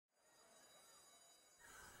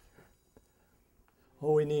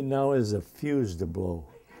All we need now is a fuse to blow.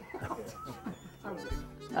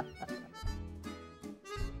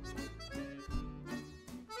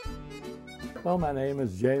 Well, my name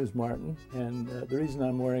is James Martin, and the reason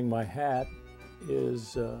I'm wearing my hat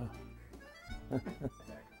is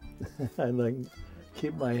I like to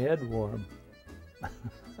keep my head warm.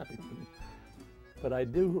 But I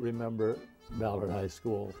do remember Ballard High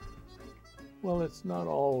School. Well, it's not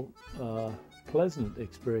all pleasant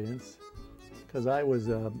experience, because I was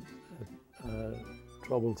a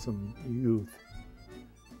troublesome youth,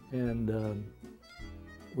 and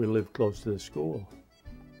we lived close to the school.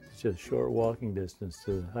 It's just a short walking distance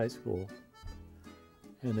to the high school.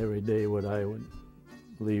 And every day when I would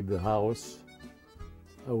leave the house,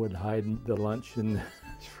 I would hide the lunch in the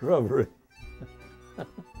shrubbery.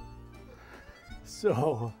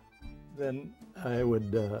 So then I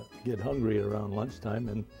would get hungry around lunchtime,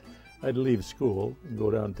 and I'd leave school and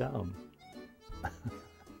go downtown.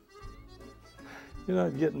 You're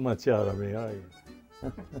not getting much out of me, are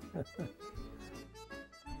you?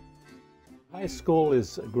 High school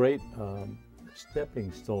is a great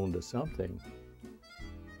stepping stone to something,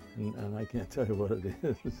 and I can't tell you what it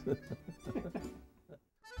is.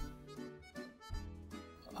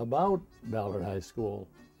 About Ballard High School,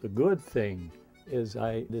 the good thing is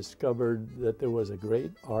I discovered that there was a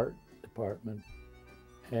great art department,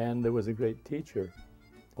 and there was a great teacher,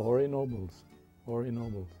 Ori Nobles.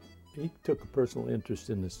 He took a personal interest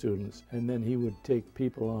in the students, and then he would take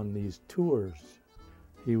people on these tours.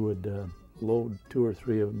 He would load 2 or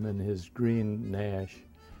 3 of them in his green Nash,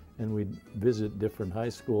 and we'd visit different high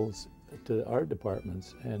schools to the art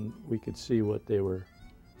departments, and we could see what they were,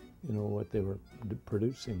 what they were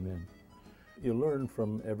producing then. You learn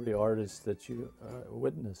from every artist that you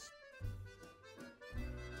witness.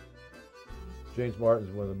 James Martin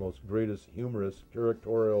is one of the most greatest humorous,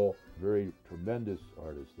 curatorial, very tremendous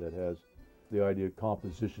artists that has the idea of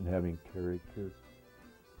composition having character.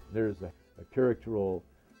 There's a characteral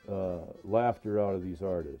laughter out of these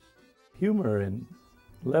artists. Humor and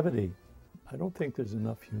levity. I don't think there's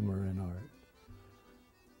enough humor in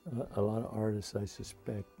art. A lot of artists, I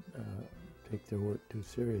suspect, take their work too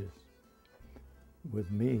serious. With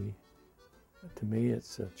me, to me,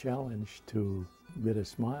 it's a challenge to get a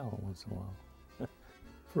smile once in a while.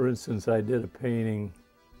 For instance, I did a painting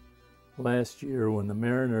last year when the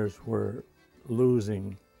Mariners were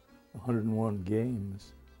losing 101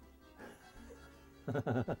 games.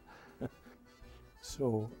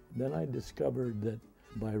 So then I discovered that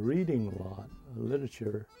by reading a lot of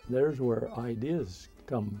literature, there's where ideas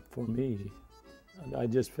come for me. I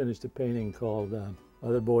just finished a painting called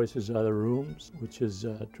Other Voices, Other Rooms, which is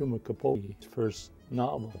Truman Capote's first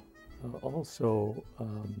novel. Also,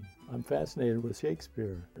 I'm fascinated with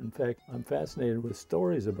Shakespeare. In fact, I'm fascinated with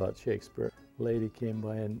stories about Shakespeare. A lady came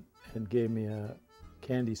by and gave me a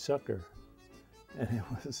candy sucker, and it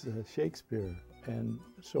was Shakespeare. And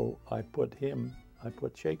so I put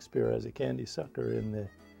Shakespeare as a candy sucker in the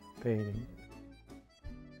painting.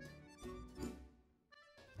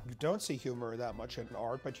 You don't see humor that much in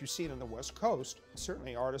art, but you see it on the West Coast.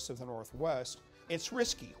 Certainly artists of the Northwest. It's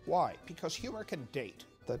risky. Why? Because humor can date.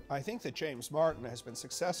 I think that James Martin has been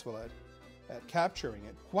successful at capturing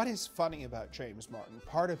it. What is funny about James Martin?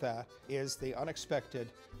 Part of that is the unexpected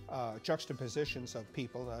juxtapositions of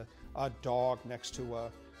people, a dog next to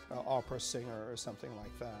an opera singer or something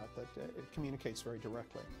like that, it communicates very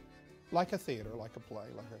directly. Like a theater, like a play,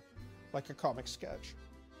 like a comic sketch.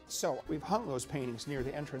 So we've hung those paintings near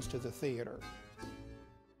the entrance to the theater.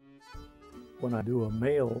 When I do a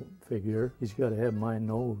male figure, he's got to have my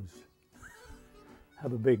nose.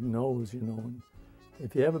 Have a big nose, And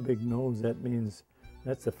if you have a big nose, that means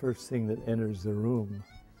that's the first thing that enters the room.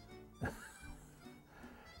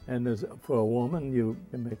 And for a woman, you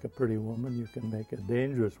can make a pretty woman, you can make a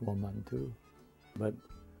dangerous woman too. But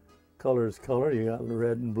color is color. You got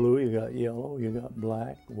red and blue, you got yellow, you got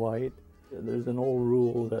black, white. There's an old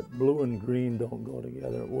rule that blue and green don't go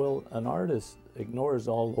together. Well, an artist ignores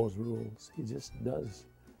all those rules. He just does.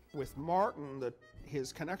 With Martin,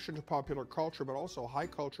 his connection to popular culture, but also high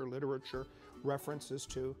culture literature, references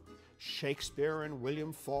to Shakespeare and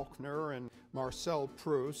William Faulkner and Marcel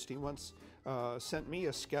Proust. He once sent me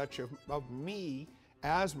a sketch of me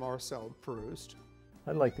as Marcel Proust.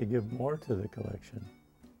 I'd like to give more to the collection.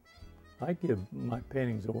 I give my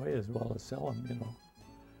paintings away as well as sell them,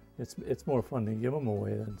 It's more fun to give them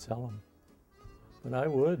away than sell them. But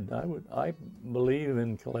I believe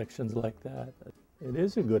in collections like that. It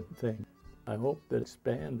is a good thing. I hope that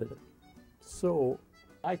expanded it. So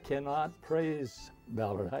I cannot praise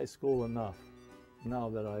Ballard High School enough now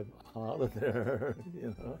that I'm out of there,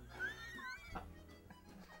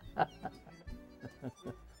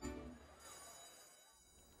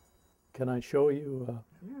 Can I show you?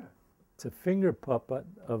 Yeah. It's a finger puppet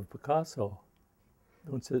of Picasso.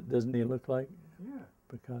 Doesn't he look like Yeah.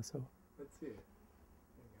 Picasso? Let's see it.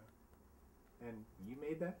 There you go. And you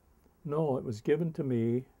made that? No, it was given to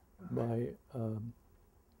me by a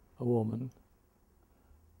woman,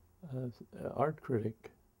 an art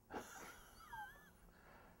critic.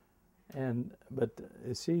 But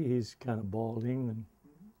you see, he's kind of balding, and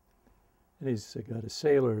he's got a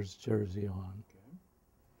sailor's jersey on. Okay.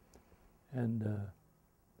 And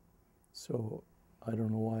so I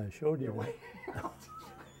don't know why I showed you that.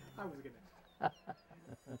 I was gonna.